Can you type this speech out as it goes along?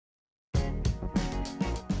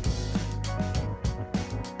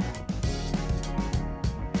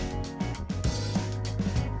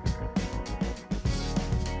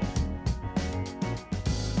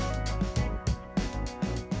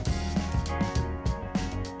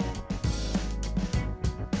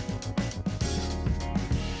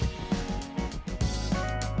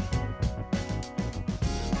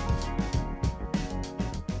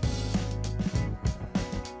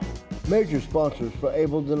Major sponsors for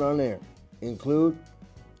Ableton On Air include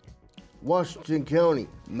Washington County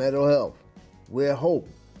Mental Health, where hope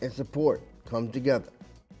and support come together.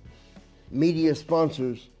 Media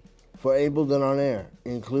sponsors for Ableton On Air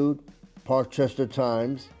include Parkchester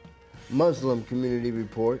Times, Muslim Community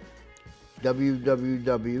Report,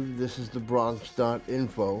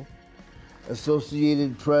 www.thisisthebronx.info,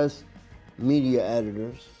 Associated Press Media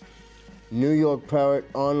Editors, New York Parrot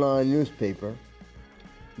Online Newspaper,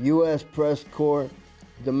 U.S. Press Corps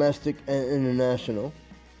Domestic and International,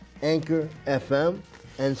 Anchor FM,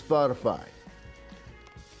 and Spotify.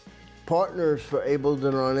 Partners for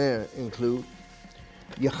Ableton On Air include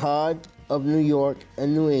Yahad of New York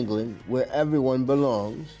and New England, where everyone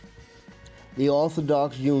belongs, the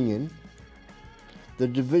Orthodox Union, the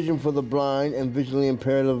Division for the Blind and Visually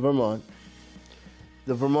Impaired of Vermont,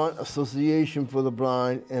 the Vermont Association for the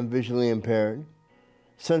Blind and Visually Impaired,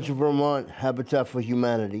 Central Vermont Habitat for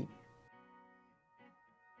Humanity,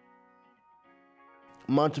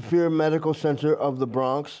 Montefiore Medical Center of the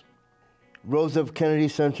Bronx, Rose F. Kennedy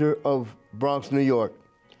Center of Bronx, New York,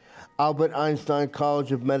 Albert Einstein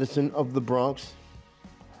College of Medicine of the Bronx.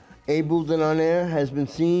 Ableton On Air has been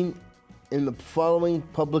seen in the following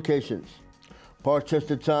publications: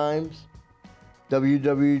 Parkchester Times,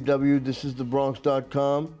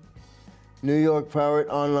 www.thisisthebronx.com, New York Parrot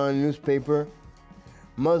Online Newspaper,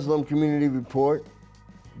 Muslim Community Report,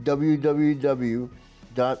 www.h.com,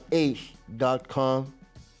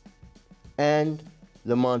 and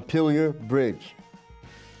the Montpelier Bridge.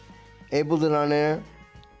 Ableton On Air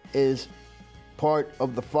is part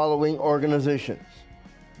of the following organizations: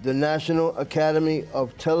 the National Academy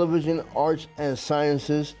of Television Arts and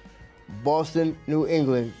Sciences, Boston, New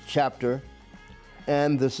England chapter,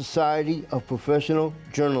 and the Society of Professional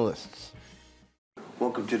Journalists.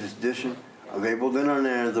 Welcome to this edition of Ableton On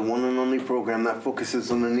Air, the one and only program that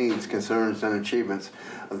focuses on the needs, concerns, and achievements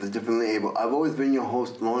of the differently able. I've always been your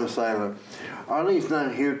host, Lorna Seiler. Arlene's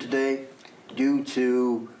not here today due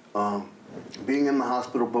to being in the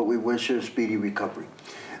hospital, but we wish her a speedy recovery.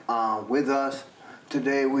 With us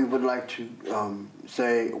today, we would like to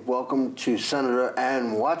say welcome to Senator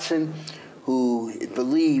Ann Watson, who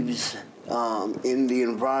believes in the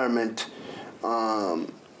environment,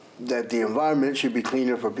 that the environment should be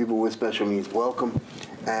cleaner for people with special needs. Welcome,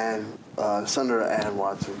 and Senator Ann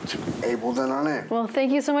Watson to Ableton On Air. Well,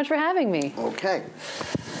 thank you so much for having me. Okay.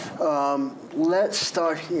 Let's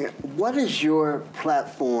start here. What is your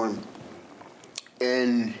platform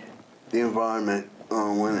in the environment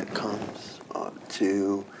when it comes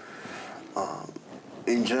to,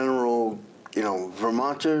 in general,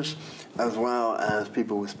 Vermonters, as well as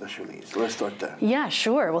people with special needs? Let's start there. Yeah,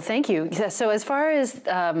 sure. Well, thank you. So as far as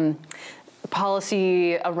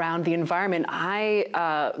policy around the environment,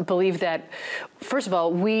 I believe that, first of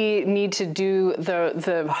all, we need to do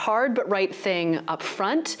the hard but right thing up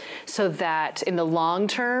front so that in the long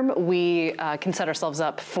term we can set ourselves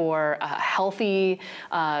up for a healthy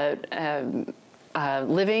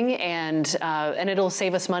living, and it'll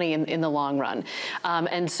save us money in the long run.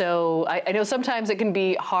 And so I know sometimes it can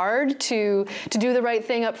be hard to do the right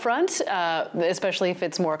thing up front, especially if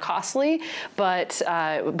it's more costly. But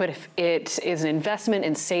if it is an investment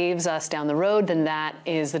and saves us down the road, then that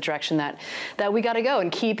is the direction that we got to go,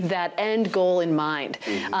 and keep that end goal in mind.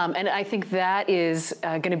 Mm-hmm. And I think that is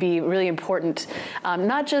going to be really important,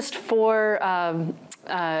 not just for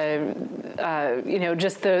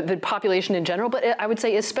just the population in general, but I would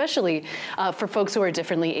say especially for folks who are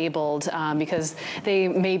differently abled, because they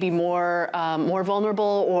may be more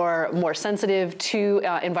vulnerable or more sensitive to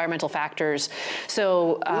environmental factors.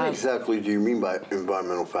 So, what exactly do you mean by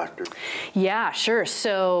environmental factors? Yeah, sure.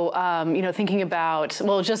 So, thinking about,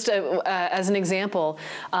 well, just as an example,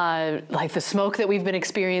 like the smoke that we've been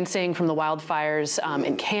experiencing from the wildfires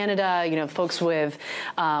in Canada. Folks with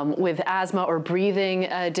asthma or breathing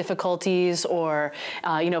difficulties, or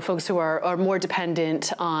folks who are more dependent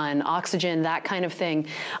on oxygen, that kind of thing.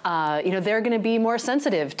 They're going to be more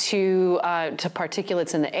sensitive to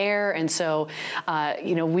particulates in the air, and so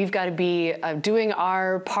we've got to be doing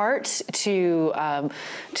our part to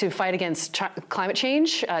fight against climate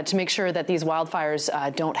change, to make sure that these wildfires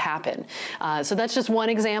don't happen. So that's just one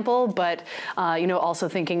example, but also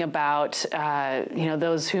thinking about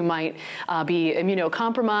those who might be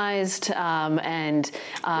immunocompromised and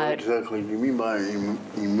what exactly do you mean by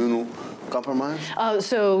immunocompromised?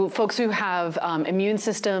 So folks who have immune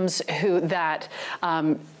systems that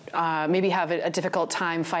maybe have a difficult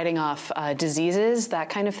time fighting off diseases, that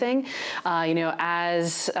kind of thing.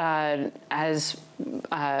 As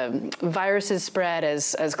viruses spread,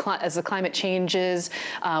 as the climate changes,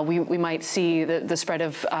 we might see the spread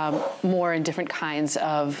of more and different kinds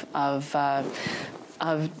of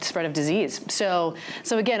spread of disease. So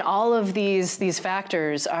again, all of these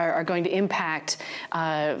factors are going to impact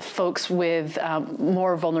folks with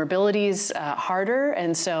more vulnerabilities harder,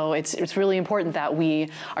 and so it's really important that we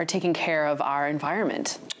are taking care of our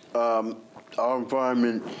environment. Our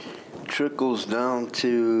environment trickles down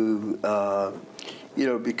to,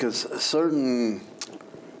 because certain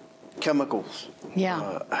chemicals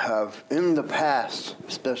have, in the past,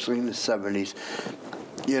 especially in the 70s,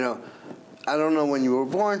 I don't know when you were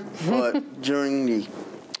born, but during the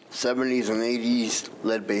 70s and 80s,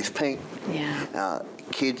 lead-based paint. Yeah.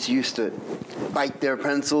 Kids used to bite their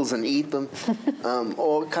pencils and eat them.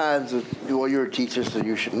 All kinds of. Well, you're a teacher, so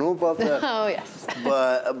you should know about that. Oh yes.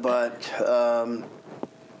 But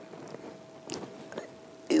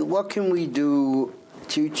what can we do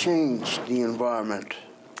to change the environment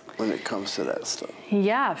when it comes to that stuff?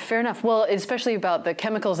 Yeah, fair enough. Well, especially about the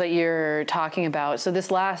chemicals that you're talking about. So this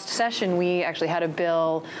last session, we actually had a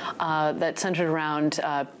bill that centered around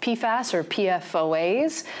PFAS or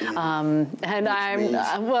PFOAs.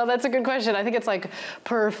 Well, that's a good question. I think it's like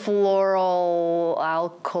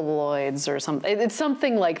perfluoroalkaloids or something. It's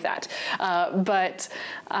something like that.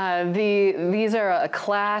 These are a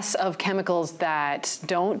class of chemicals that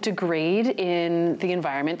don't degrade in the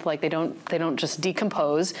environment. Like they don't just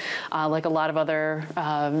decompose like a lot of other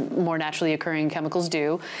more naturally occurring chemicals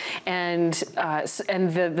do, and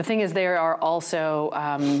the thing is, they are also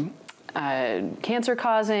cancer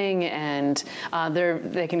causing, and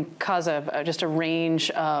they can cause just a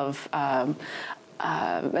range of.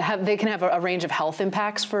 They can have a range of health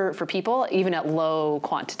impacts for people, even at low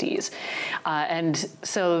quantities.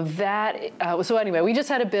 So anyway, we just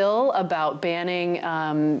had a bill about banning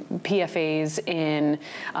PFAs in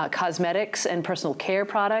cosmetics and personal care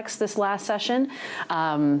products this last session.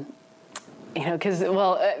 Because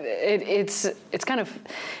it's kind of.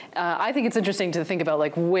 I think it's interesting to think about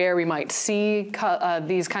like where we might see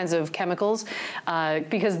these kinds of chemicals,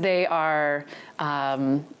 because they are.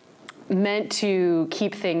 Meant to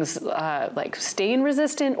keep things like stain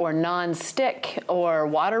resistant or non-stick or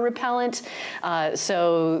water repellent.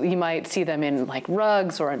 So you might see them in like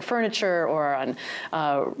rugs or on furniture or on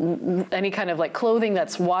any kind of like clothing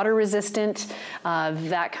that's water resistant,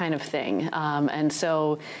 that kind of thing. And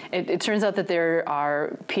so it turns out that there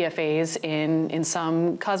are PFAs in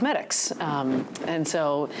some cosmetics. And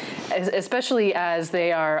so especially as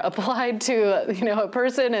they are applied to a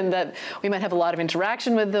person, and that we might have a lot of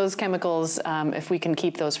interaction with those chemicals, if we can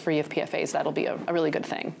keep those free of PFAs, that'll be a really good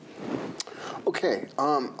thing. Okay,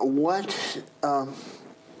 what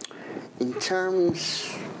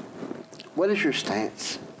is your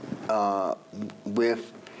stance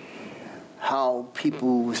with how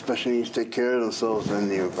people, especially, need to take care of themselves and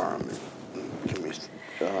the environment?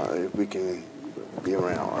 If we can be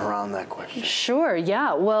around that question. Sure.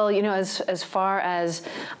 Yeah. Well, as far as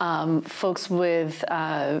folks with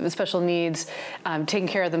special needs taking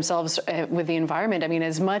care of themselves with the environment, I mean,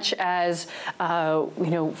 as much as those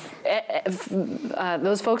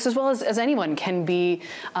folks, as well as anyone, can be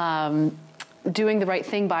doing the right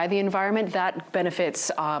thing by the environment, that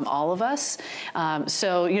benefits all of us.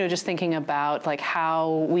 So, just thinking about like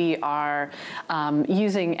how we are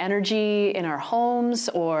using energy in our homes,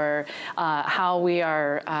 or how we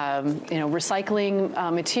are, recycling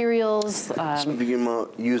materials. Speaking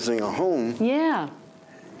about using a home. Yeah.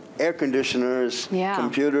 Air conditioners,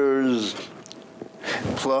 computers,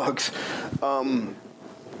 plugs.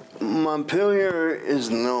 Montpelier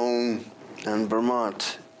is known, and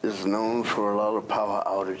Vermont is known for a lot of power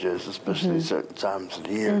outages, especially certain times of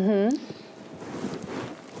the year.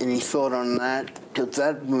 Any thought on that? Because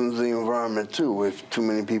that moves the environment too, if too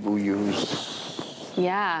many people use.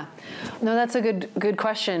 Yeah, no, that's a good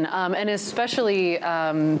question, and especially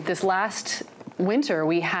this last winter,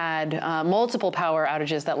 we had multiple power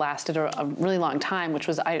outages that lasted a really long time, which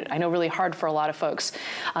was, I know, really hard for a lot of folks.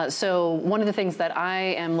 So one of the things that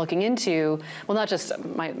I am looking into, well, not just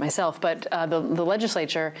myself, but the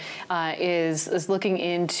legislature is looking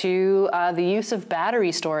into the use of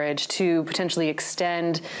battery storage to potentially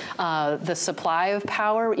extend the supply of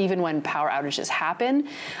power even when power outages happen.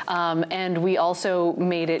 And we also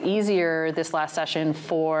made it easier this last session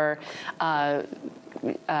for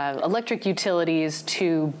electric utilities utilities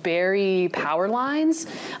to bury power lines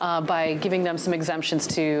by giving them some exemptions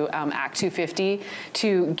to Act 250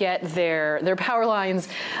 to get their power lines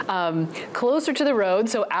closer to the road,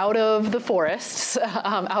 so out of the forests,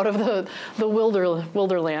 out of the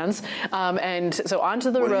wilderlands, and so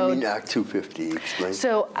onto the road. What do you mean Act 250? Explain.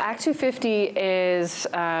 So Act 250 is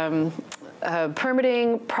a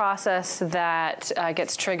permitting process that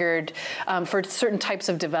gets triggered for certain types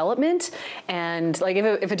of development, and like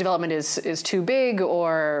if a development is too big,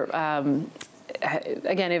 or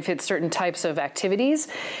again, if it's certain types of activities,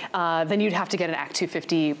 then you'd have to get an Act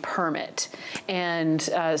 250 permit. And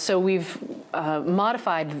so we've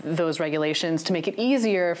modified those regulations to make it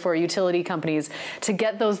easier for utility companies to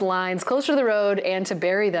get those lines closer to the road and to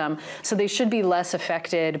bury them, so they should be less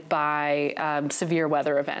affected by severe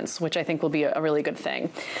weather events, which I think will be a really good thing.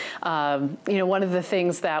 You know, one of the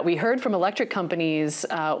things that we heard from electric companies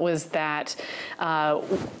was that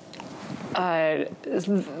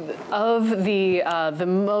of the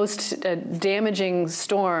most damaging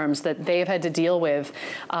storms that they've had to deal with,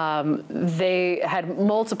 they had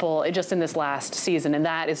multiple just in this last season, and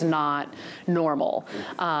that is not normal.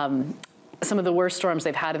 Some of the worst storms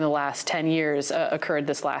they've had in the last 10 years occurred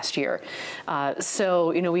this last year.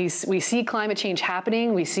 So, you know, we see climate change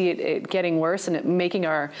happening. We see it getting worse and it making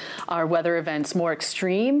our weather events more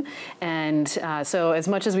extreme. And so as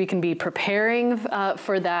much as we can be preparing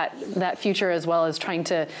for that future, as well as trying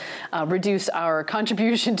to reduce our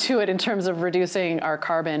contribution to it in terms of reducing our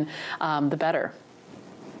carbon, the better.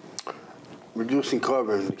 Reducing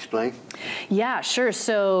carbon, explain. Yeah, sure.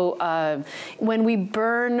 So when we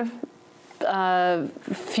burn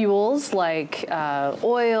fuels like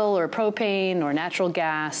oil or propane or natural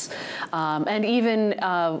gas, and even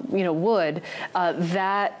you know, wood,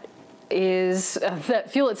 that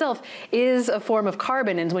fuel itself is a form of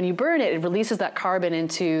carbon, and when you burn it, it releases that carbon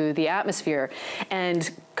into the atmosphere. And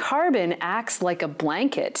carbon acts like a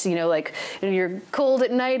blanket. You know, like you're cold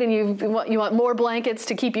at night and you want more blankets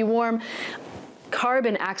to keep you warm.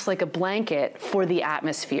 Carbon acts like a blanket for the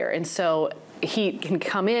atmosphere, and so heat can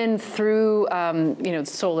come in through you know,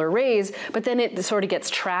 solar rays, but then it sort of gets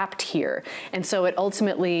trapped here, and so it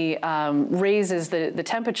ultimately raises the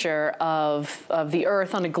temperature of the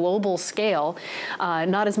Earth on a global scale.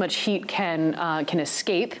 Not as much heat can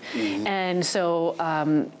escape, and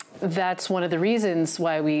so that's one of the reasons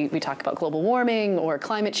why we talk about global warming or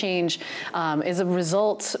climate change, is a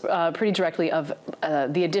result pretty directly of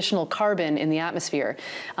the additional carbon in the atmosphere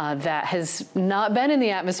that has not been in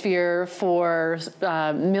the atmosphere for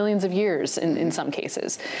millions of years in some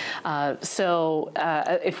cases. So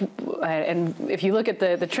if you look at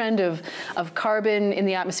the trend of carbon in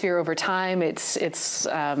the atmosphere over time, it's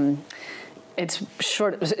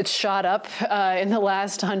shot up in the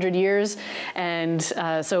last 100 years, and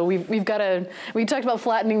so we talked about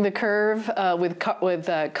flattening the curve with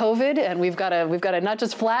COVID, and we've got to not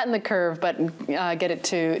just flatten the curve, but get it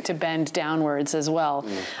to bend downwards as well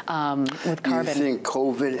with carbon. Do you think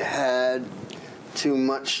COVID had too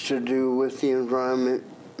much to do with the environment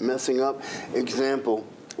messing up? Example,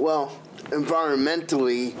 well,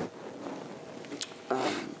 environmentally,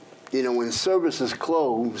 you know, when services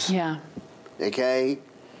close, yeah. Okay,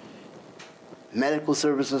 medical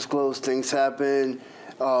services close, things happen,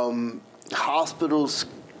 hospitals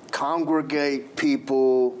congregate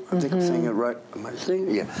people, I think I'm saying it right, am I saying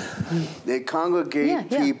it? Yeah. They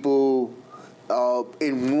congregate people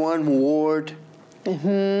in one ward,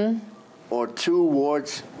 or two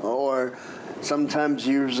wards, or sometimes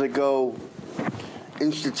years ago,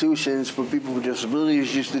 institutions for people with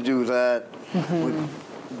disabilities used to do that, with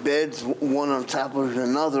beds one on top of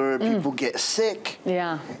another, people get sick.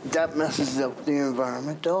 Yeah. That messes up the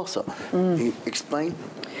environment also. Can you explain?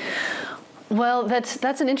 Well, that's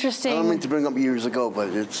an interesting... I don't mean to bring up years ago, but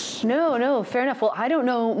it's... No, fair enough. Well, I don't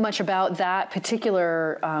know much about that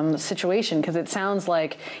particular situation, because it sounds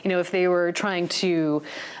like, you know, if they were trying to,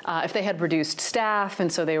 if they had reduced staff,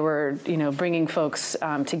 and so they were, you know, bringing folks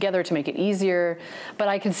together to make it easier, but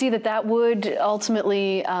I can see that would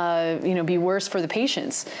ultimately, you know, be worse for the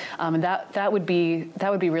patients, and that would be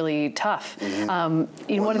really tough. You know,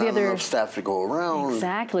 one of the other... enough staff to go around.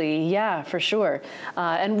 Exactly, yeah, for sure.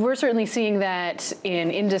 And we're certainly seeing that in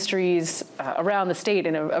industries around the state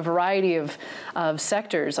in a variety of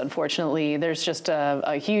sectors. Unfortunately, there's just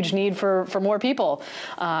a huge need for more people.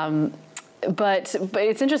 But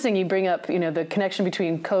it's interesting you bring up, you know, the connection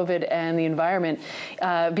between COVID and the environment,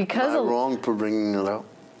 because... Am I wrong for bringing it up?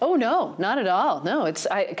 Oh no, not at all. No,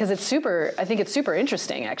 I think it's super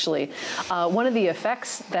interesting actually. One of the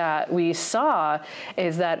effects that we saw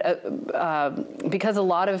is that because a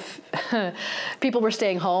lot of people were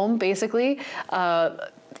staying home, basically,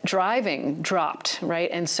 driving dropped, right?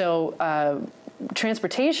 And so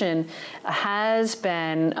transportation has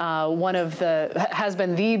been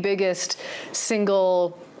the biggest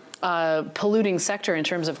single polluting sector in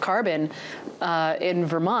terms of carbon in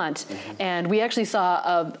Vermont, and we actually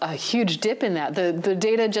saw a huge dip in that. The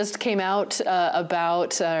data just came out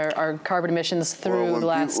about our carbon emissions through the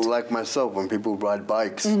last. People, like myself, when people ride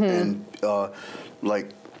bikes, and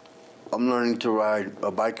like I'm learning to ride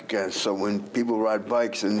a bike again. So when people ride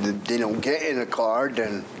bikes and they don't get in a car,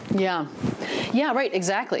 then yeah, right,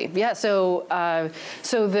 exactly. Yeah, so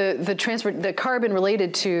the carbon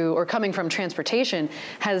related to or coming from transportation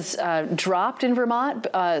has dropped in Vermont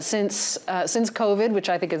since COVID, which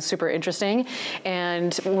I think is super interesting,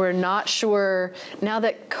 and we're not sure now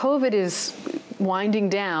that COVID is winding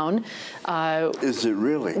down. Is it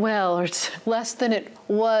really? Well, it's less than it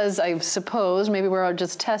was, I suppose. Maybe we're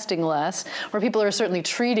just testing less, or people are certainly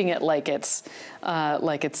treating it like it's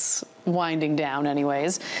winding down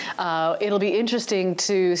anyways. It'll be interesting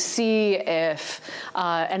to see if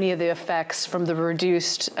any of the effects from the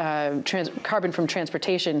reduced carbon from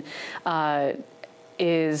transportation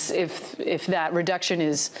if that reduction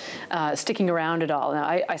is sticking around at all. Now,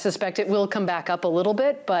 I suspect it will come back up a little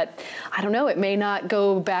bit, but I don't know. It may not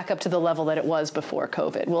go back up to the level that it was before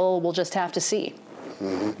COVID. We'll just have to see.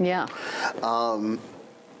 Yeah.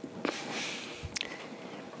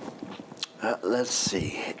 Let's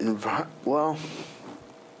see. Well,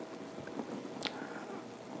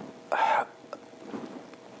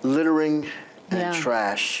 littering and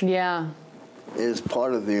trash is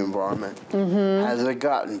part of the environment. Has it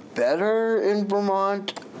gotten better in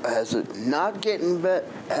Vermont? Has it not getting better?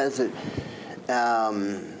 Has it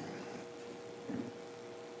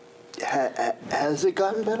has it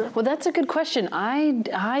gotten better? Well, that's a good question.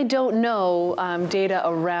 I don't know data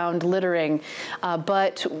around littering,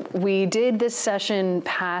 but we did this session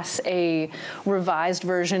pass a revised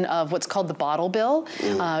version of what's called the bottle bill.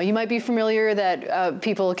 You might be familiar that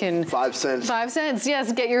people can 5 cents. 5 cents,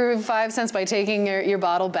 yes, get your 5 cents by taking your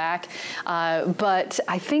bottle back. But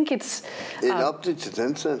I think it upped it to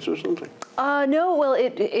 10 cents or something. No, well,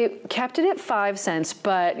 it kept it at 5 cents,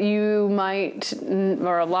 but you might,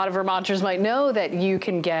 or a lot of Vermonters might know that you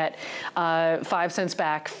can get 5 cents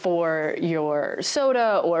back for your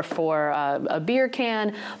soda or for a beer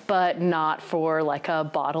can, but not for like a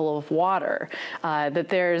bottle of water. That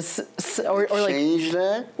there's, or like. Change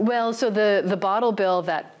that? Well, so the bottle bill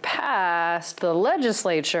that passed the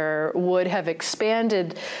legislature would have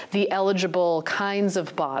expanded the eligible kinds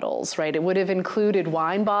of bottles, right? It would have included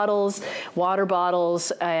wine bottles, water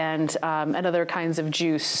bottles, and other kinds of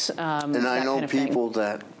juice. And I know people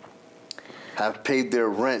that have paid their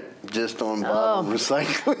rent just on bottle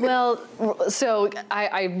recycling. Well, so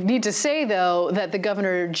I need to say, though, that the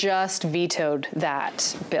governor just vetoed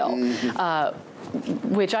that bill.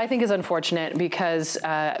 Which I think is unfortunate because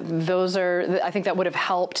I think that would have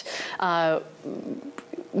helped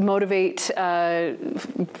motivate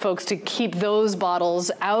folks to keep those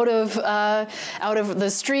bottles out of the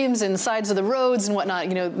streams and sides of the roads and whatnot.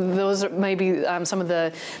 You know, those may be some of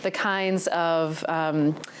the kinds of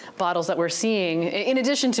bottles that we're seeing, in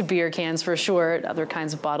addition to beer cans for sure, other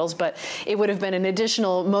kinds of bottles. But it would have been an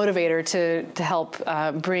additional motivator to help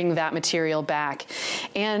bring that material back.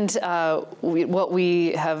 And what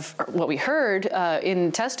we heard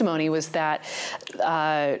in testimony was that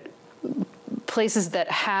places that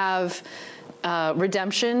have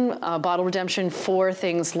bottle redemption for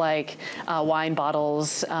things like wine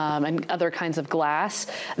bottles and other kinds of glass,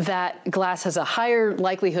 that glass has a higher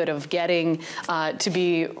likelihood of getting to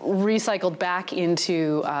be recycled back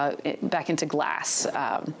into glass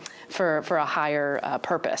for a higher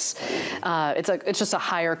purpose. It's just a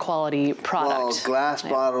higher quality product. Well, glass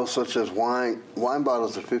bottles such as wine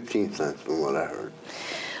bottles are 15 cents from what I heard.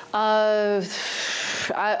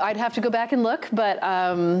 I'd have to go back and look, but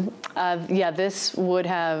yeah, this would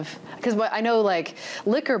have, because I know like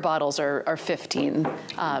liquor bottles are 15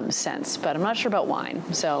 cents, but I'm not sure about wine.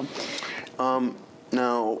 So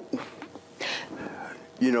now,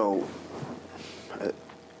 you know,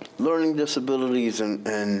 learning disabilities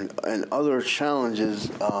and other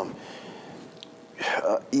challenges.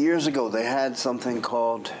 Years ago, they had something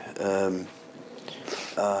called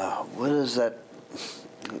what is that?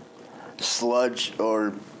 Sludge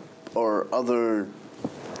or other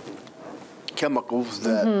chemicals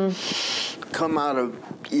that come out of,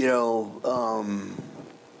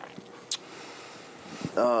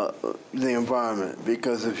 the environment,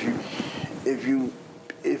 because if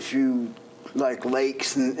you like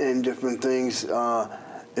lakes and different things,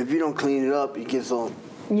 if you don't clean it up, it gets on.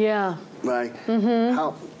 Yeah. Right.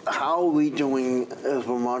 How are we doing as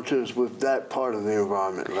Vermonters with that part of the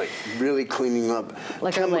environment, like really cleaning up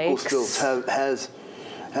like chemical spills?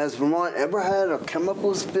 Has Vermont ever had a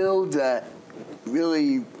chemical spill that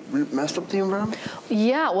really messed up the environment?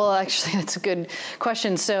 Yeah, well, actually, that's a good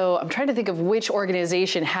question. So I'm trying to think of which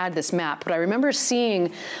organization had this map, but I remember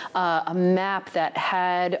seeing a map that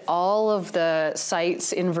had all of the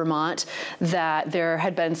sites in Vermont that there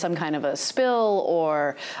had been some kind of a spill,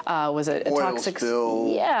 or was it a oil toxic spill?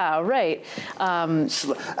 Yeah, right.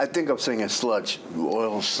 I think I'm saying a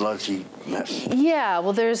oil sludgy mess. Yeah,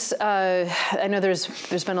 well, I know there's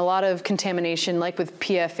been a lot of contamination, like with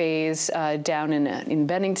PFAS down in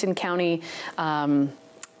Bennington County.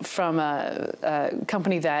 From a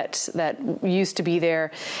company that used to be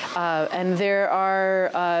there, and there's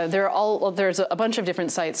a bunch of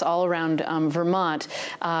different sites all around Vermont.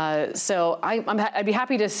 So I'd be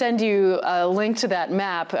happy to send you a link to that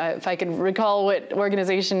map if I can recall what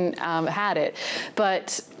organization had it.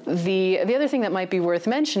 But the other thing that might be worth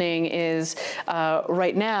mentioning is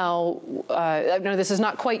right now, I know this is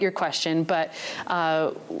not quite your question, but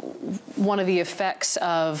one of the effects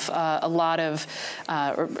of a lot of,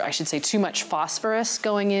 or I should say too much phosphorus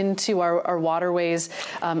going into our waterways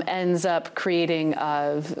ends up creating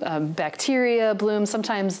bacteria blooms.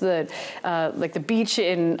 Sometimes like the beach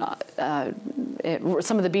in,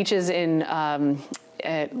 some of the beaches in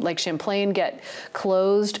at Lake Champlain get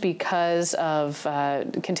closed because of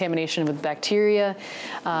contamination with bacteria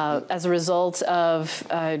as a result of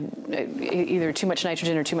either too much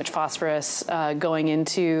nitrogen or too much phosphorus going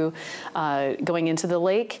into the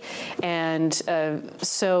lake, and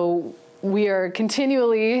so we are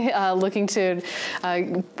continually looking to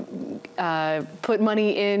put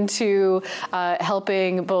money into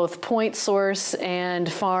helping both point source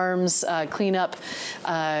and farms clean up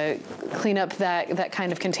that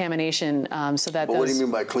kind of contamination. So that. But what do you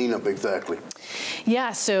mean by cleanup exactly?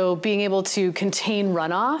 Yeah, so being able to contain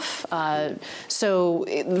runoff.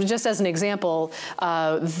 Just as an example,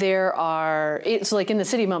 it's like in the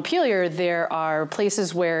city of Montpelier, there are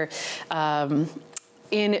places where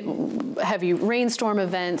in heavy rainstorm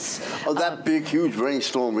events. Oh, that big, huge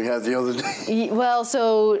rainstorm we had the other day. Well,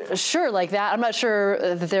 so sure, like that. I'm not sure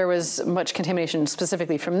that there was much contamination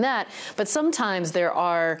specifically from that, but sometimes there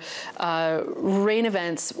are rain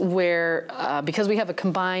events where, because we have a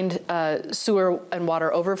combined sewer and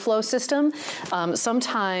water overflow system,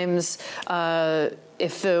 sometimes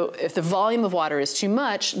if the volume of water is too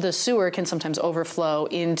much, the sewer can sometimes overflow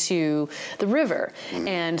into the river.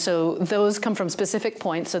 And so those come from specific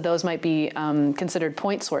points, so those might be considered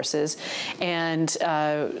point sources. And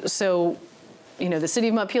so, you know, the city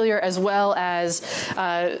of Montpelier, as well as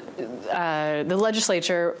the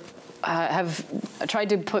legislature, have tried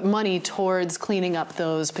to put money towards cleaning up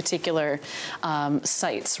those particular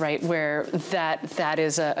sites, right, where that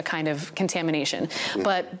is a kind of contamination.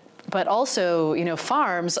 But also, you know,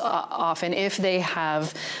 farms often, if they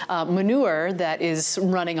have manure that is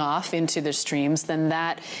running off into the streams, then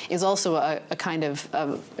that is also a kind of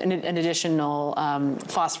an additional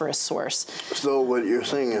phosphorus source. So what you're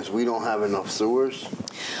saying is we don't have enough sewers?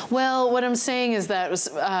 Well, what I'm saying is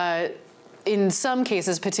that in some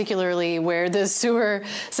cases, particularly where the sewer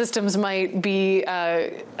systems might be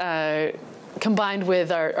combined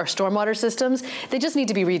with our stormwater systems, they just need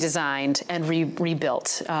to be redesigned and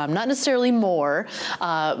rebuilt. Not necessarily more,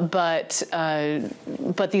 but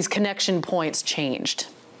these connection points changed.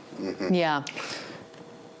 Mm-hmm. Yeah.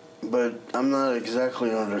 But I'm not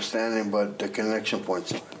exactly understanding what the connection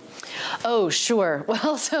points are. Oh, sure.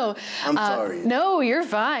 Well, so I'm sorry. No, you're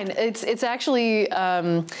fine. It's actually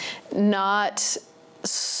not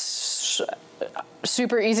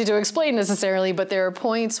super easy to explain necessarily, but there are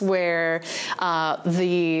points where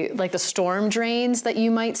the storm drains that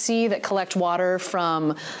you might see that collect water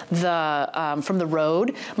from the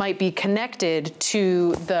road might be connected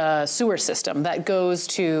to the sewer system that goes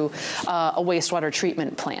to a wastewater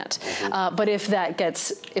treatment plant. But if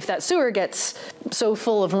that sewer gets so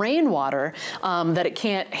full of rainwater that it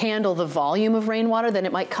can't handle the volume of rainwater, then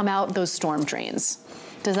it might come out those storm drains.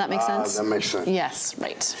 Does that make sense? That makes sense. Yes,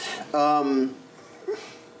 right.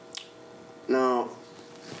 Now,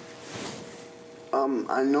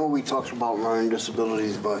 I know we talked about learning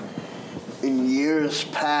disabilities, but in years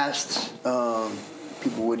past,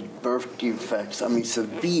 people with birth defects, I mean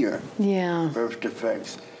severe birth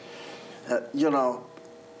defects, you know,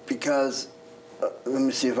 because, let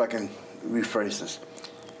me see if I can rephrase this.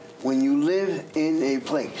 when you live in a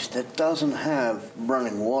place that doesn't have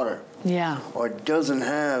running water, or doesn't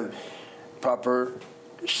have proper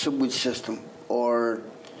sewage system, or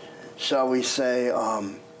shall we say,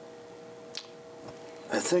 I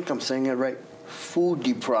think I'm saying it right, food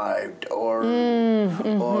deprived, or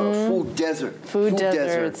food desert. Food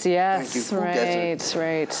deserts, yes, Thank you, food desert.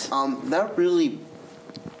 right. That really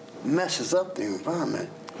messes up the environment.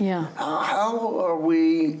 Yeah. How are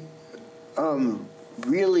we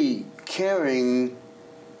really caring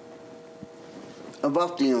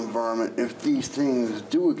about the environment if these things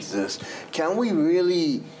do exist? Can we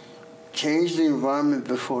really change the environment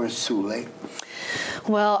before it's too late?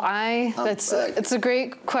 Well, it's a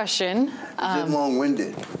great question. Is it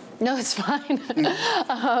long-winded? No, it's fine.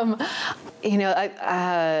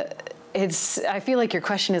 I feel like your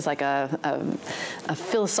question is like a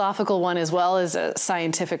philosophical one as well as a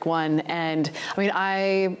scientific one. And I mean,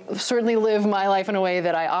 I certainly live my life in a way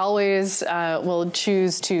that I always will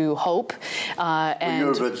choose to hope. And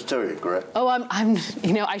you're a vegetarian, correct? Oh,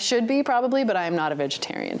 I should be probably, but I am not a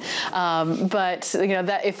vegetarian. But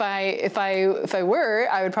that if I were,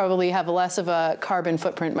 I would probably have less of a carbon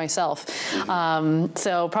footprint myself.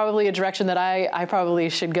 So probably a direction that I probably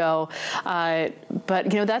should go. But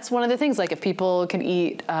that's one of the things, like if people can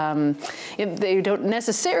eat, they don't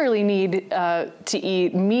necessarily need to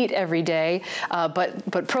eat meat every day,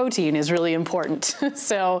 but protein is really important.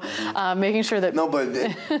 So making sure that... No, but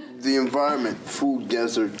the environment, food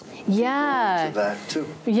desert, to that too.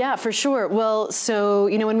 Yeah, for sure. Well, so,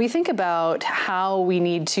 when we think about how we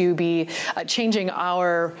need to be changing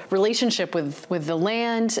our relationship with the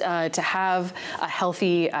land to have a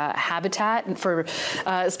healthy habitat for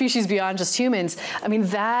species beyond just humans, I mean,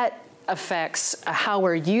 that affects how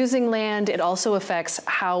we're using land. It also affects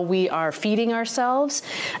how we are feeding ourselves,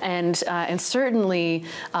 and certainly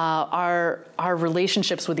our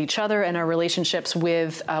relationships with each other and our relationships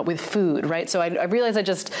with food. Right. So I realize I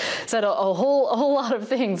just said a whole lot of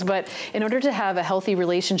things, but in order to have a healthy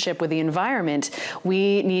relationship with the environment,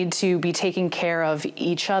 we need to be taking care of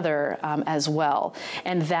each other as well,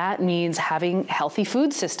 and that means having healthy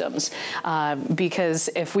food systems. Because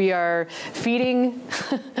if we are feeding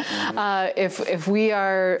if we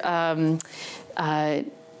are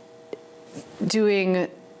doing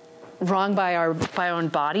wrong by our own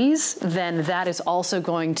bodies, then that is also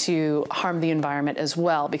going to harm the environment as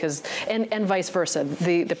well. Because and vice versa,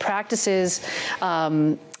 the practices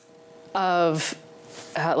of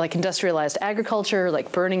like industrialized agriculture,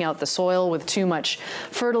 like burning out the soil with too much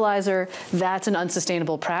fertilizer, that's an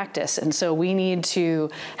unsustainable practice. And so we need to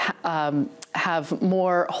have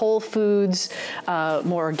more whole foods,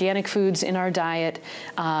 more organic foods in our diet,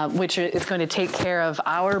 which is going to take care of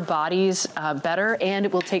our bodies better, and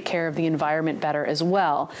it will take care of the environment better as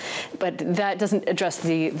well. But that doesn't address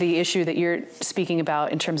the issue that you're speaking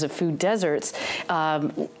about in terms of food deserts.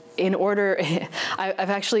 I've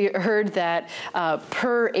actually heard that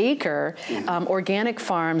per acre, organic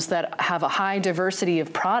farms that have a high diversity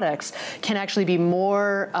of products can actually be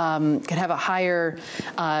can have a higher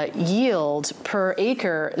yield per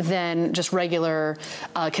acre than just regular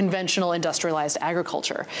conventional industrialized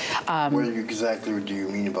agriculture. What exactly do you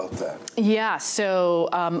mean about that? Yeah, so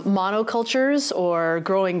monocultures, or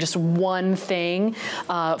growing just one thing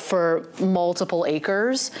for multiple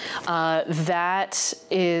acres, that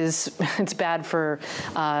is, it's bad for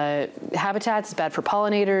habitats, it's bad for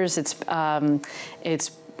pollinators, it's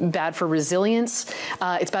bad for resilience,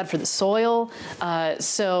 it's bad for the soil.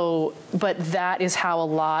 But that is how a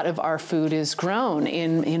lot of our food is grown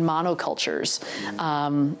in monocultures,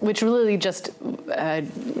 which really just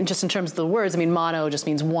in terms of the words, I mean, mono just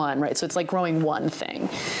means one, right? So it's like growing one thing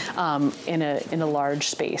in a large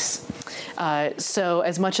space. So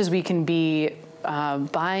as much as we can be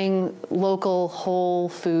buying local whole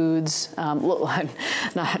foods, not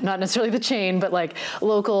necessarily the chain, but like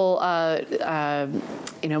local,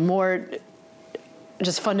 more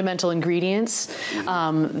just fundamental ingredients,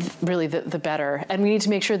 really the better. And we need to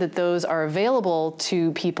make sure that those are available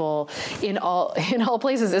to people in all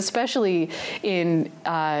places, especially in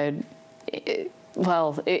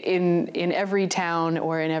every town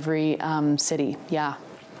or in every city. Yeah.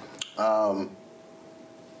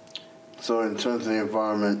 So in terms of the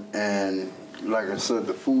environment and, like I said,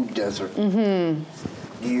 the food desert, do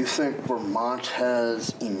you think Vermont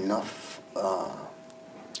has enough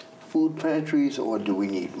food pantries, or do we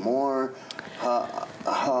need more?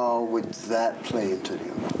 How would that play into the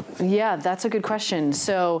environment? Yeah, that's a good question.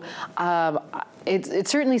 So it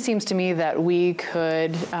certainly seems to me that we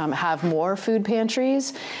could have more food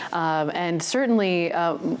pantries, and certainly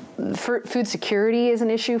food security is an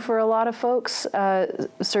issue for a lot of folks,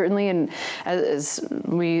 certainly, and as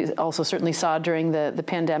we also certainly saw during the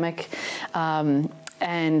pandemic, and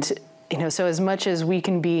so as much as we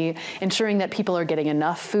can be ensuring that people are getting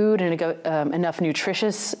enough food and enough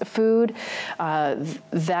nutritious food,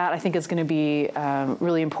 that I think is going to be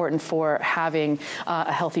really important for having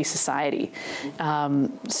a healthy society.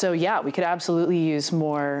 So yeah, we could absolutely use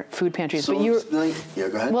more food pantries. So but yeah,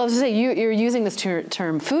 go ahead. Well, I was going to say, you're using this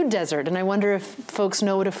term food desert, and I wonder if folks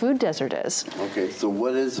know what a food desert is. Okay, so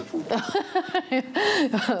what is a food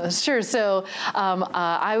desert? Sure. So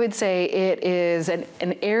I would say it is an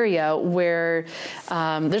area where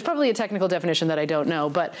there's probably a technical definition that I don't know,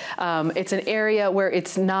 but it's an area where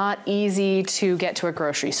it's not easy to get to a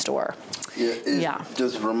grocery store. Yeah.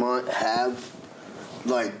 Does Vermont have,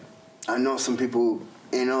 like, I know some people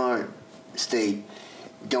in our state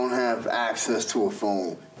don't have access to a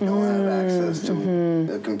phone, don't have access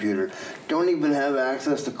to a computer, don't even have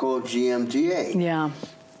access to call GMTA. Yeah.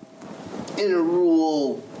 In a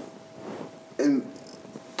rural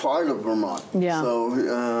part of Vermont. Yeah.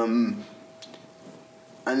 So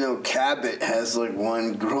I know Cabot has like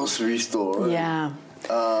one grocery store. Yeah.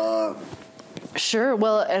 Sure.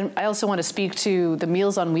 Well, and I also want to speak to the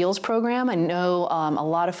Meals on Wheels program. I know a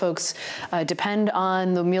lot of folks depend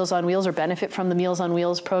on the Meals on Wheels or benefit from the Meals on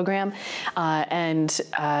Wheels program. And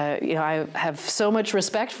I have so much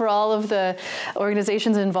respect for all of the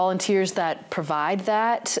organizations and volunteers that provide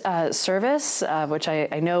that service, which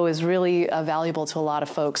I know is really valuable to a lot of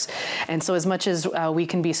folks. And so as much as we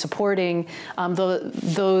can be supporting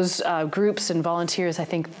those groups and volunteers, I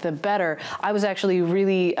think the better. I was actually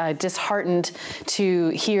really disheartened to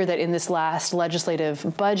hear that in this last legislative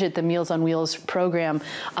budget, the Meals on Wheels program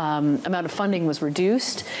amount of funding was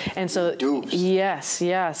reduced, and so yes,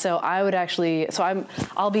 yeah. So I would actually,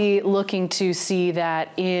 I'll be looking to see that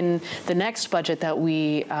in the next budget that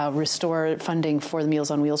we restore funding for the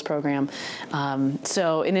Meals on Wheels program.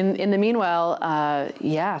 So in the meanwhile,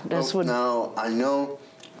 this would. Now I know,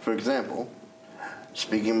 for example,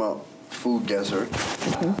 speaking about food desert.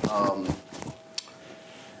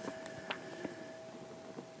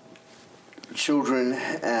 Children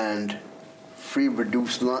and free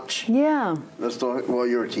reduced lunch. Yeah. Let's talk. Well,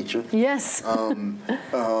 you're a teacher. Yes.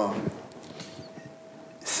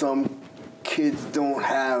 Some kids don't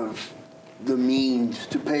have the means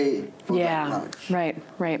to pay for that lunch.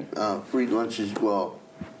 Right. Free lunches, well,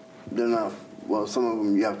 they're not. Well, some of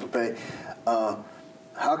them you have to pay.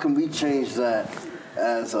 How can we change that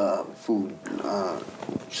as a food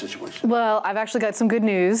situation? Well, I've actually got some good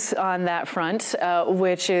news on that front,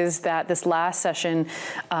 which is that this last session,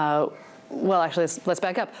 well, actually, let's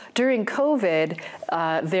back up. During COVID,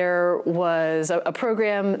 there was a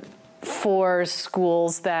program for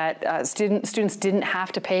schools that students didn't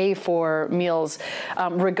have to pay for meals,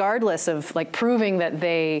 regardless of like proving that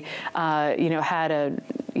they, had a,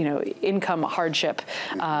 income hardship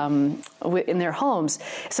in their homes.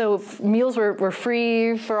 So meals were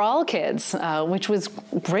free for all kids, which was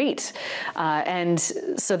great, and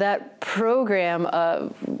so that program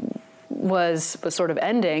was sort of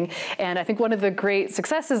ending. And I think one of the great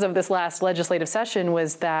successes of this last legislative session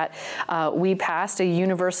was that we passed a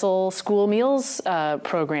universal school meals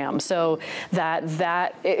program, so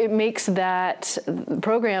that it makes that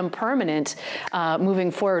program permanent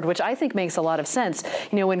moving forward, which I think makes a lot of sense.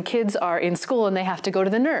 When kids are in school and they have to go to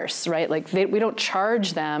the nurse, right? Like we don't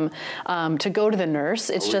charge them to go to the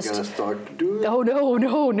nurse. It's just. Are we gonna start to do it?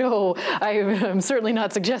 Oh no! I'm certainly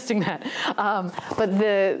not suggesting that. But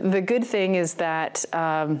the good thing is that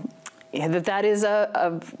that is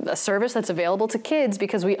a service that's available to kids,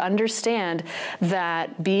 because we understand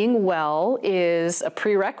that being well is a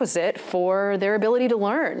prerequisite for their ability to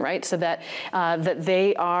learn, right? So that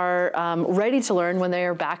they are ready to learn when they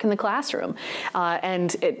are back in the classroom,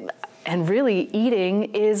 and really, eating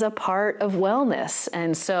is a part of wellness.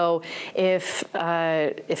 And so if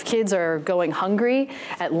kids are going hungry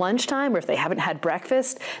at lunchtime, or if they haven't had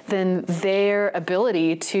breakfast, then their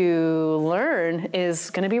ability to learn is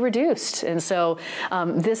going to be reduced. And so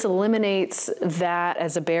this eliminates that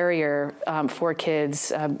as a barrier for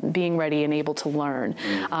kids being ready and able to learn,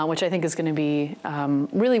 which I think is going to be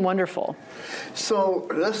really wonderful. So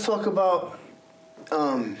let's talk about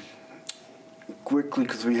quickly,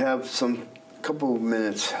 because we have couple of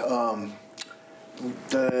minutes,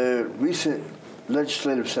 the recent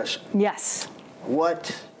legislative session. Yes.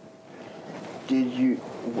 What did you,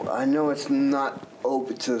 I know it's not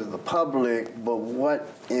open to the public, but what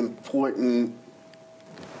important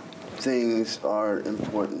things are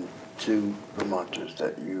important to Vermonters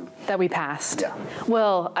that we passed? Yeah.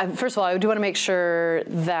 Well, first of all, I do want to make sure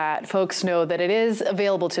that folks know that it is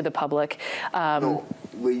available to the public. No,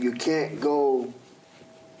 well, you can't go.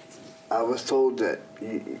 I was told that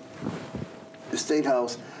the State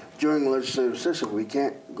House, during the legislative session, we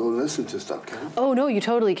can't go listen to stuff, can we? Oh, no, you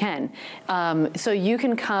totally can. So you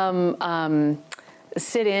can come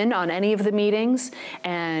sit in on any of the meetings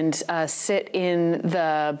and sit in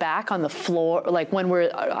the back on the floor. Like when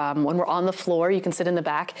we're on the floor, you can sit in the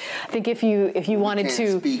back. I think if you wanted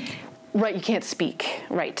to speak. Right, you can't speak,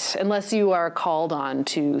 right, unless you are called on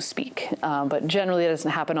to speak. But generally, it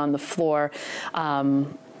doesn't happen on the floor.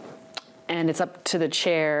 And it's up to the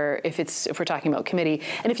chair if we're talking about committee.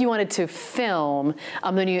 And if you wanted to film,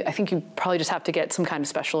 then I think you probably just have to get some kind of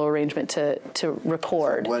special arrangement to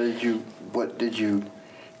record. So what did you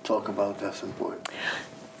talk about that's important?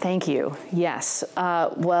 Thank you. Yes.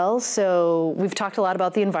 Well, so we've talked a lot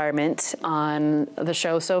about the environment on the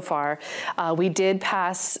show so far. We did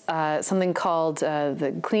pass something called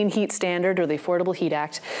the Clean Heat Standard, or the Affordable Heat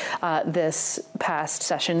Act, this past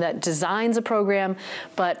session, that designs a program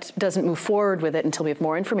but doesn't move forward with it until we have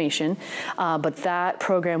more information. But that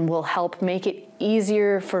program will help make it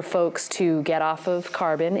easier for folks to get off of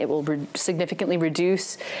carbon. It will significantly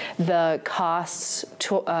reduce the costs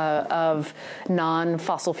of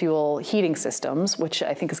non-fossil fuel heating systems, which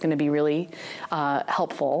I think is going to be really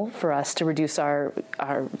helpful for us to reduce our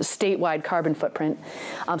statewide carbon footprint.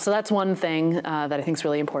 So that's one thing that I think is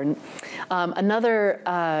really important. Another,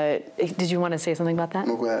 did you want to say something about that?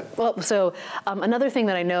 No, go ahead. Well, so another thing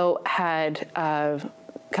that I know had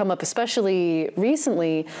come up especially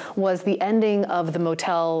recently was the ending of the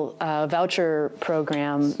motel voucher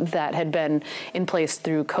program that had been in place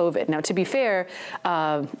through COVID. Now, to be fair,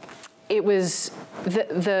 it was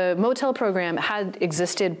the motel program had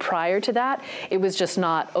existed prior to that. It was just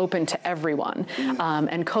not open to everyone,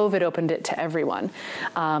 and COVID opened it to everyone.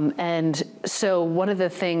 And so one of the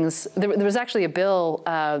things, there was actually a bill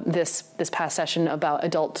this past session about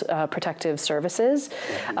adult protective services,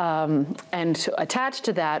 and attached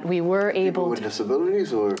to that, we were able People with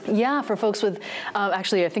disabilities, or? Yeah, for folks with,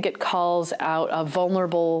 actually, I think it calls out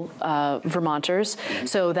vulnerable Vermonters.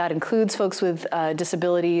 So that includes folks with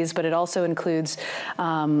disabilities, but it also includes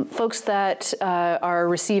folks that are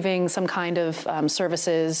receiving some kind of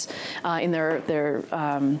services in their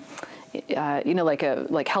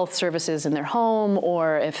like health services in their home,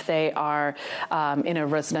 or if they are in a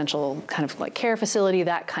residential kind of like care facility,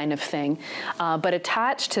 that kind of thing. But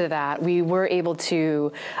attached to that, we were able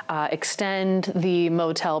to extend the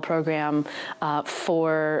motel program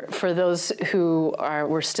for those who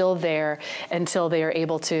were still there until they are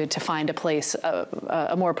able to find a place,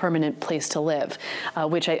 a more permanent place to live,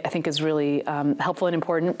 which I think is really helpful and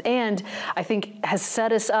important, and I think has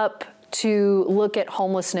set us up to look at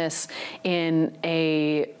homelessness in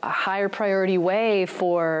a higher priority way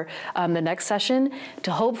for the next session,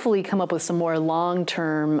 to hopefully come up with some more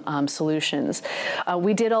long-term solutions.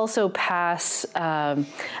 We did also pass the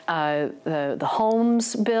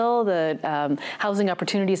Homes bill, the Housing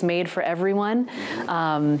Opportunities Made for Everyone,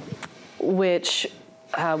 which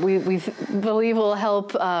we believe will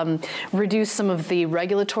help reduce some of the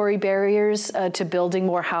regulatory barriers to building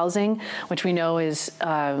more housing, which we know is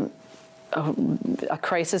a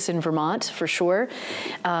crisis in Vermont, for sure.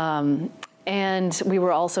 And we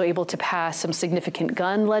were also able to pass some significant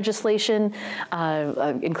gun legislation,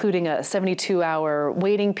 including a 72-hour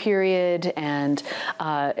waiting period and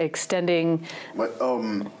extending. But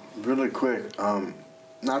really quick,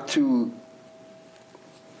 not too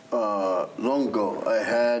long ago, I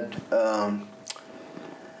had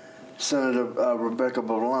Senator Rebecca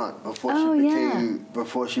Bourlant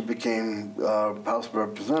before she became House of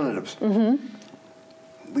Representatives.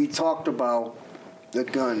 We talked about the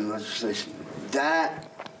gun legislation. That,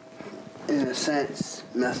 in a sense,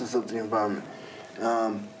 messes up the environment.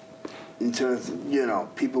 In terms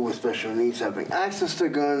of, people with special needs having access to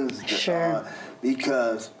guns. Sure.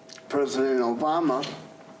 Because President Obama,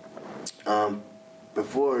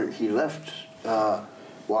 before he left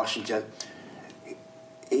Washington,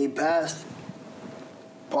 he passed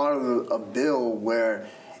part of a bill where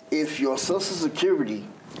if your Social Security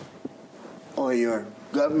or your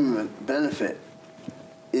government benefit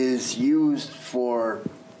is used for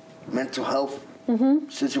mental health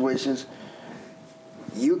situations,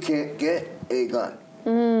 you can't get a gun.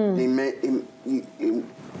 They may,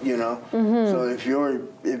 So if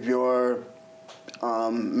you're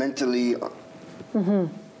mentally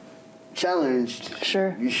challenged,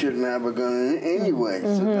 sure, you shouldn't have a gun anyway.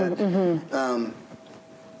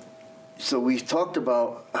 so we talked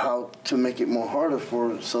about how to make it more harder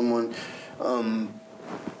for someone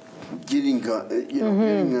getting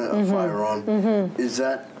a firearm. Is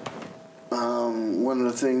that one of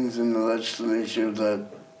the things in the legislature that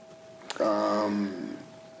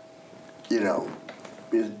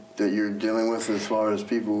that you're dealing with as far as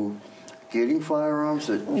people getting firearms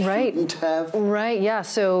that shouldn't have? Right, yeah.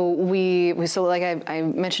 So so like I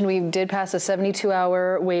mentioned, we did pass a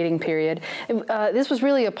 72-hour waiting period. This was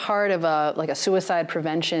really a part of a suicide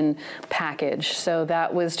prevention package. So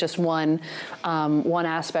that was just one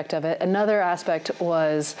aspect of it. Another aspect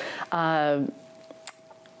was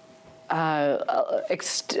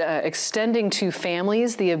extending to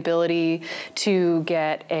families the ability to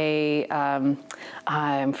get a,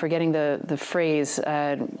 I'm forgetting the phrase,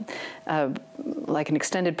 like an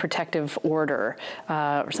extended protective order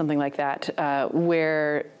or something like that,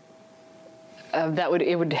 where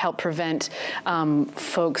it would help prevent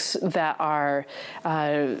folks that are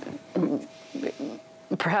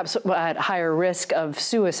perhaps at higher risk of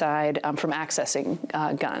suicide from accessing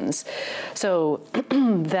guns. So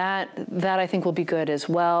that I think will be good as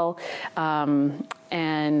well. So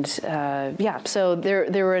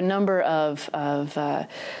there were a number of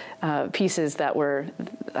pieces that were,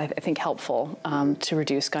 I think, helpful to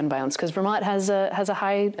reduce gun violence, because Vermont has a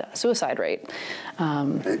high suicide rate.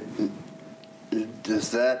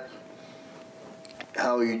 Does that,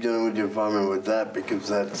 how are you dealing with the environment with that? Because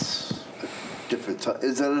that's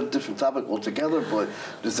is that a different topic altogether, but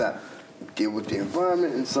does that deal with the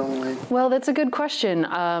environment in some way? Well, that's a good question.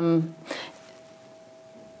 I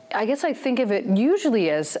guess I think of it usually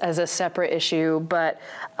as a separate issue, but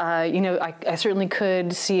I certainly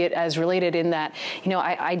could see it as related in that,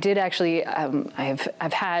 I did actually,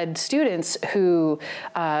 I've had students who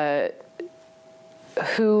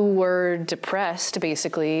were depressed,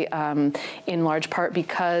 basically, in large part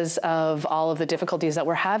because of all of the difficulties that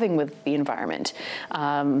we're having with the environment.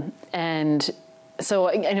 And so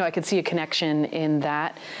I could see a connection in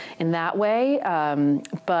that way,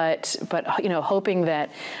 but hoping that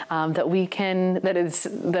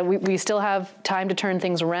we still have time to turn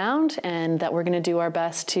things around, and that we're going to do our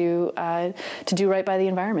best to do right by the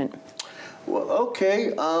environment. Well,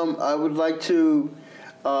 okay. I would like to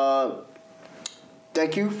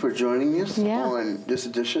thank you for joining us on this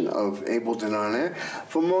edition of Ableton On Air.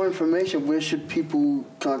 For more information, where should people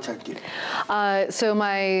contact you? So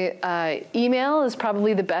my email is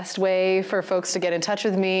probably the best way for folks to get in touch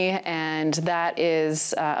with me, and that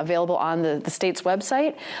is available on the state's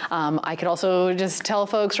website. I could also just tell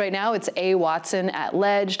folks right now it's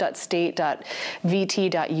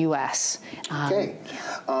awatson@ledge.state.vt.us. Okay.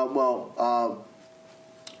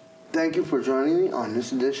 Thank you for joining me on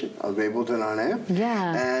this edition of Ableton On Air.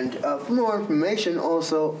 Yeah. And for more information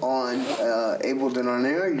also on Ableton On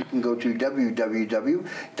Air, you can go to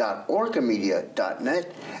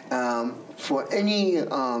www.orcamedia.net. For any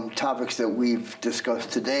topics that we've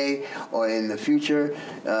discussed today or in the future,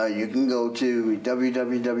 you can go to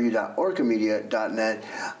www.orcamedia.net.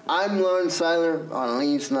 I'm Lawrence Seiler.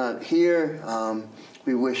 Arlene's not here.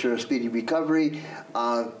 We wish her a speedy recovery.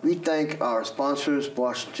 We thank our sponsors,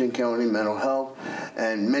 Washington County Mental Health,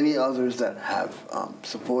 and many others that have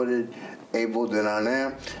supported Ableton On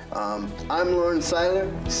Air. I'm Lawrence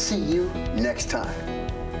Seiler. See you next time.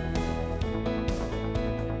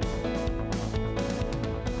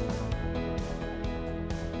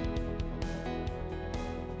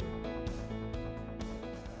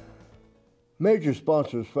 Major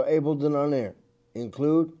sponsors for Ableton On Air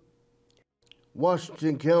include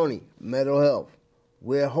Washington County Mental Health,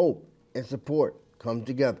 where hope and support come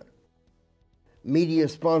together. Media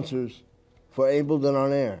sponsors for Ableton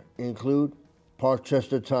On Air include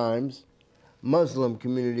Parkchester Times, Muslim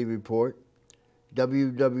Community Report,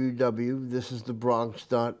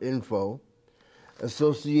 www.thisisthebronx.info,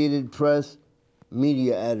 Associated Press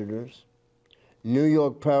Media Editors, New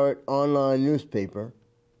York Parrot Online Newspaper,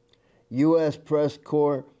 U.S. Press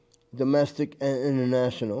Corps Domestic and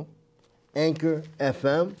International, Anchor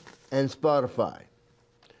FM, and Spotify.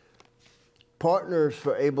 Partners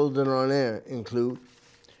for Ableton On Air include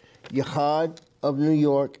Yachad of New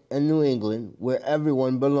York and New England, where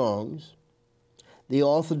everyone belongs, the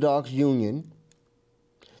Orthodox Union,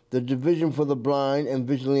 the Division for the Blind and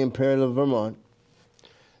Visually Impaired of Vermont,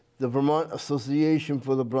 the Vermont Association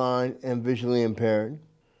for the Blind and Visually Impaired,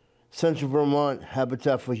 Central Vermont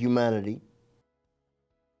Habitat for Humanity,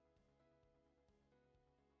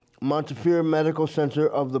 Montefiore Medical Center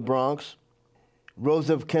of the Bronx,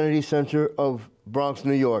 Rose F. Kennedy Center of Bronx,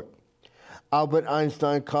 New York, Albert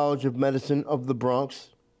Einstein College of Medicine of the Bronx.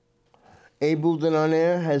 Ableton On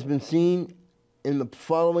Air has been seen in the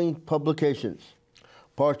following publications: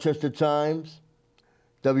 Parchester Times,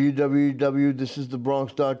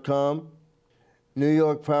 www.thisisthebronx.com, New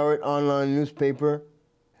York Pirate online newspaper,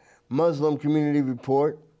 Muslim Community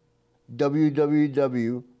Report,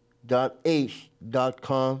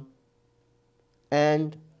 www.aish.com,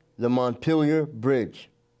 and the Montpelier Bridge.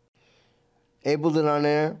 Ableton On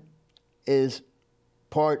Air is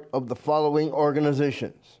part of the following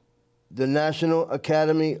organizations: the National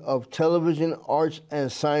Academy of Television Arts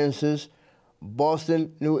and Sciences,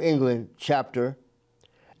 Boston, New England chapter,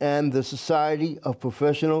 and the Society of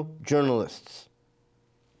Professional Journalists.